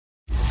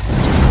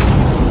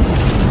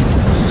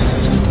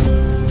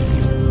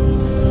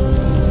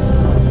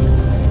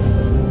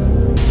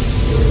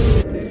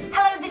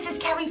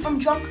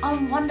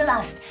I'm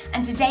Wanderlust,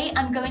 and today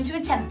I'm going to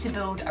attempt to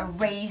build a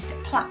raised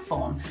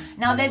platform.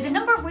 Now there's a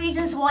number of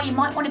reasons why you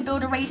might want to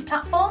build a raised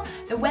platform.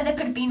 The weather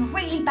could have been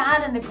really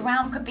bad and the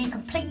ground could be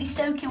completely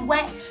soaking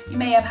wet. You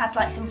may have had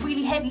like some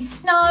really heavy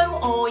snow,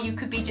 or you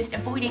could be just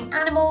avoiding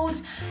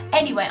animals.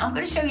 Anyway, I'm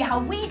going to show you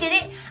how we did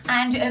it,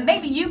 and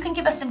maybe you can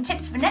give us some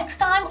tips for next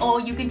time, or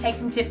you can take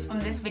some tips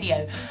from this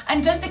video.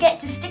 And don't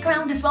forget to stick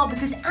around as well,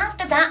 because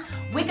after that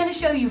we're going to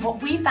show you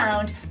what we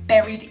found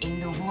buried in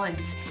the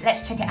woods.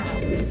 Let's check it out.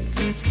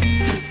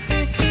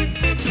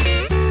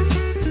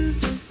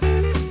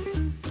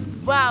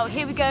 Wow,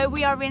 here we go.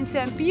 We are in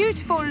some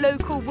beautiful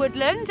local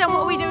woodland. And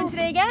what are we doing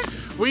today, guys?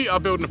 We are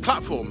building a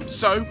platform.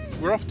 So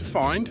we're off to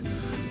find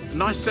a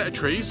nice set of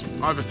trees,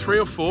 either 3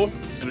 or 4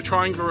 in a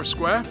triangle or a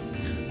square,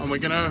 and we're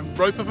going to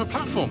rope up a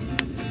platform.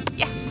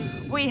 Yes,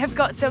 we have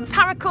got some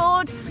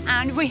paracord,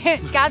 and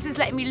Gaz is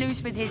letting me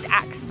loose with his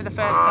axe for the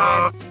first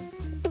time.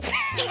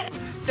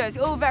 So it's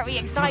all very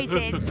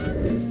exciting. Okay,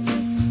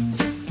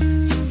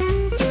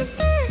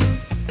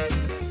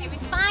 we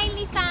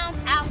finally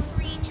found our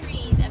 3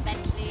 trees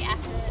eventually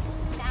after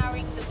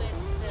scouring the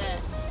woods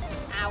for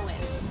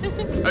hours.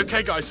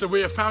 Okay guys, so we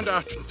have found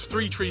our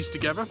 3 trees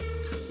together.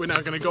 We're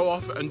now going to go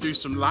off and do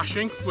some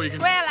lashing. Square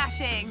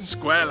lashing.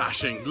 Square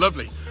lashing,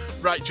 lovely.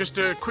 Right, just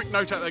a quick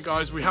note out there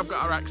guys, we have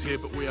got our axe here,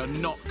 but we are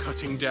not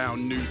cutting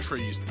down new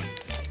trees.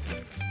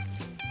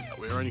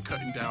 We're only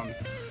cutting down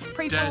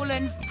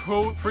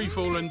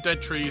pre-fallen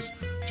dead trees,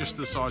 just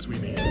the size we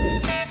need.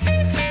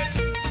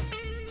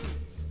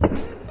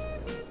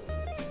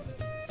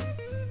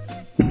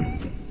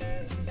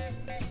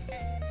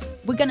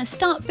 We're going to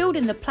start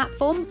building the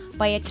platform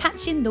by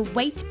attaching the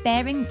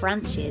weight-bearing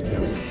branches.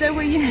 So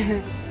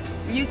we're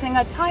using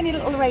a tiny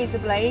little razor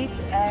blade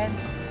to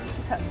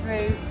cut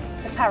through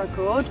the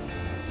paracord.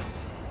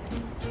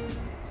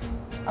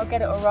 I'll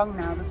get it all wrong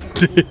now.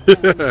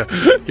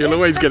 You'll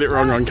always get it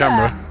wrong on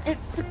camera.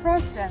 It's the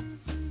pressure.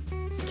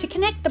 To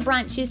connect the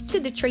branches to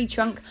the tree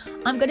trunk,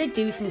 I'm going to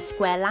do some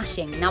square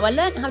lashing. Now I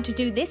learned how to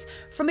do this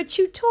from a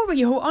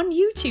tutorial on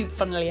YouTube,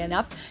 funnily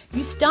enough.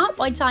 You start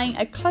by tying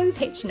a clove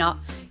hitch knot.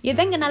 You're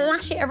then going to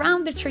lash it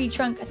around the tree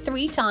trunk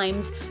 3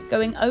 times,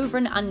 going over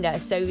and under.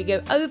 So we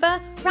go over,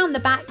 round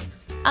the back,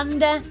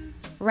 under,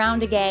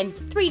 round again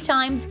 3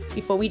 times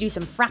before we do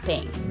some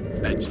frapping.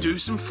 Let's do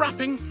some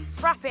frapping.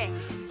 Frapping.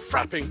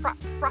 Frapping.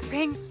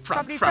 Frapping.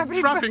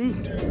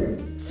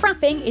 Frapping.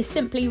 Frapping is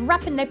simply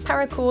wrapping the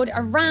paracord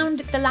around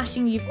the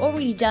lashing you've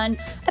already done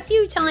a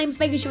few times,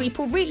 making sure you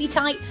pull really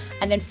tight,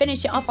 and then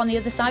finish it off on the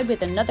other side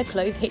with another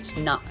clove hitch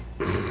knot.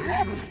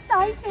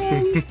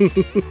 Exciting!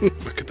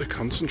 Look at the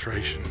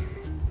concentration.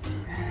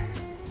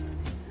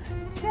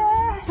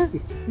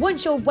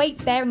 Once your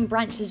weight-bearing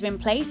branches are in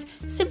place,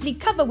 simply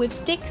cover with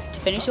sticks to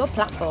finish your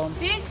platform.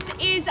 This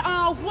is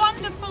our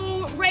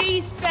wonderful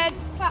raised bed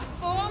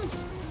platform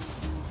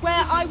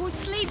where I will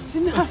sleep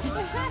tonight.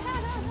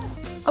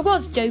 I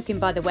was joking,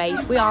 by the way,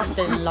 we are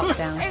still in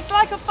lockdown. It's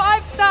like a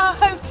 5-star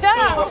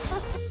hotel.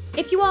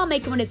 If you are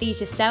making one of these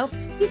yourself,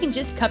 you can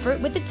just cover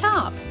it with the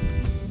tarp.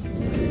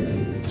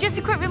 Just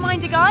a quick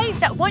reminder guys,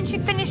 that once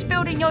you've finished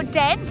building your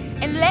den,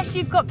 unless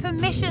you've got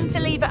permission to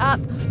leave it up,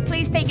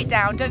 please take it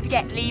down. Don't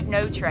forget, leave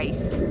no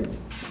trace.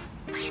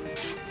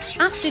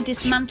 After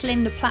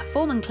dismantling the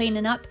platform and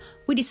cleaning up,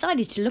 we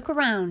decided to look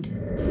around.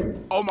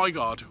 Oh my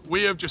god,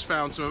 we have just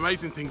found some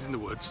amazing things in the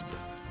woods.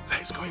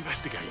 Let's go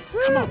investigate.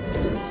 Come on.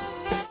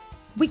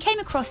 We came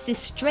across this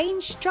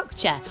strange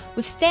structure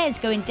with stairs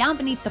going down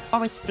beneath the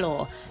forest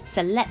floor.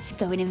 So let's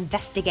go and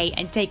investigate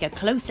and take a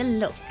closer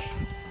look.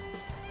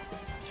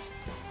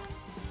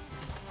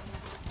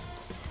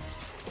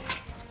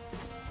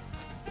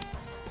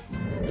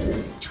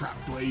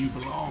 Trapped where you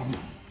belong.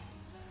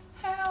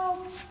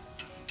 Help.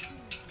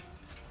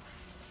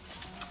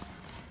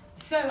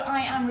 So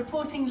I am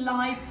reporting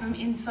live from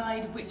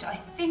inside, which I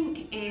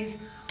think is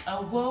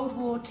a World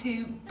War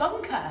II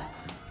bunker,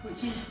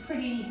 which is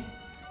pretty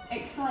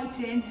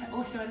exciting,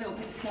 also a little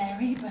bit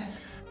scary, but...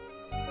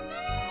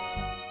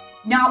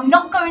 Now I'm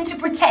not going to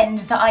pretend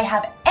that I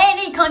have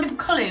any kind of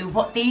clue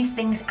what these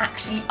things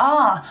actually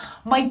are.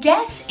 My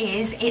guess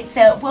is it's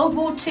a World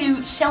War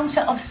II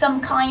shelter of some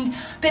kind,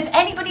 but if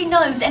anybody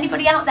knows,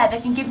 anybody out there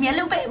that can give me a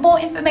little bit more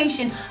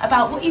information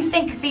about what you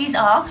think these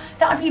are,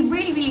 that would be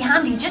really, really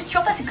handy. Just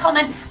drop us a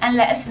comment and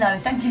let us know.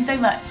 Thank you so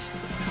much.